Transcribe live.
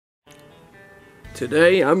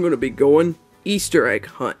Today I'm gonna be going Easter egg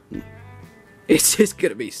hunting. It's just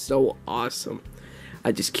gonna be so awesome.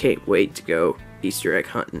 I just can't wait to go Easter egg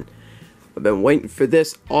hunting. I've been waiting for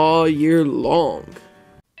this all year long.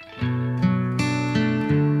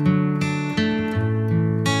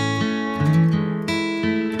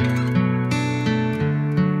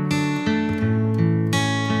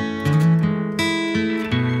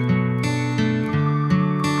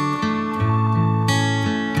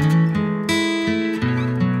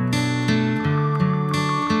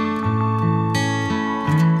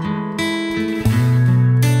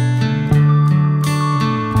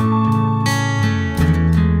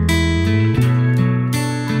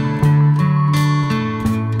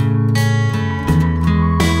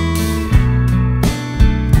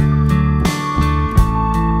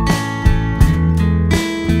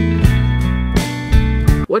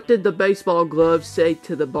 What did the baseball glove say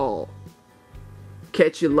to the ball?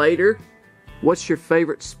 Catch you later? What's your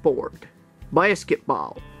favorite sport?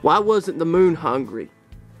 Basketball. Why wasn't the moon hungry?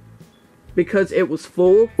 Because it was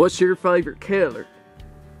full. What's your favorite color?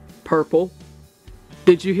 Purple.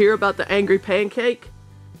 Did you hear about the angry pancake?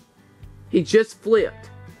 He just flipped.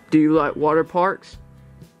 Do you like water parks?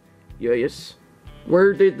 Yes.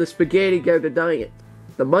 Where did the spaghetti go to dance?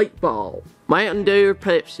 The meatball. Mountain Dew or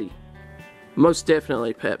Pepsi? Most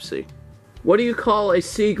definitely Pepsi. What do you call a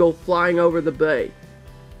seagull flying over the bay?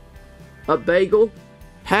 A bagel?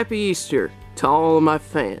 Happy Easter to all of my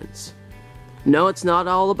fans. No, it's not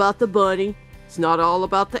all about the bunny. It's not all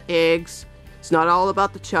about the eggs. It's not all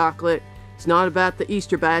about the chocolate. It's not about the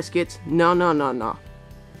Easter baskets. No.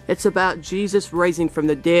 It's about Jesus rising from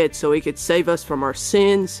the dead so he could save us from our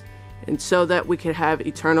sins and so that we can have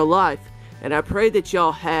eternal life. And I pray that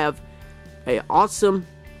y'all have an awesome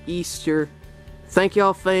Easter. Thank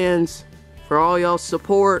y'all fans for all y'all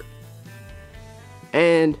support,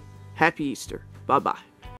 and happy Easter. Bye-bye.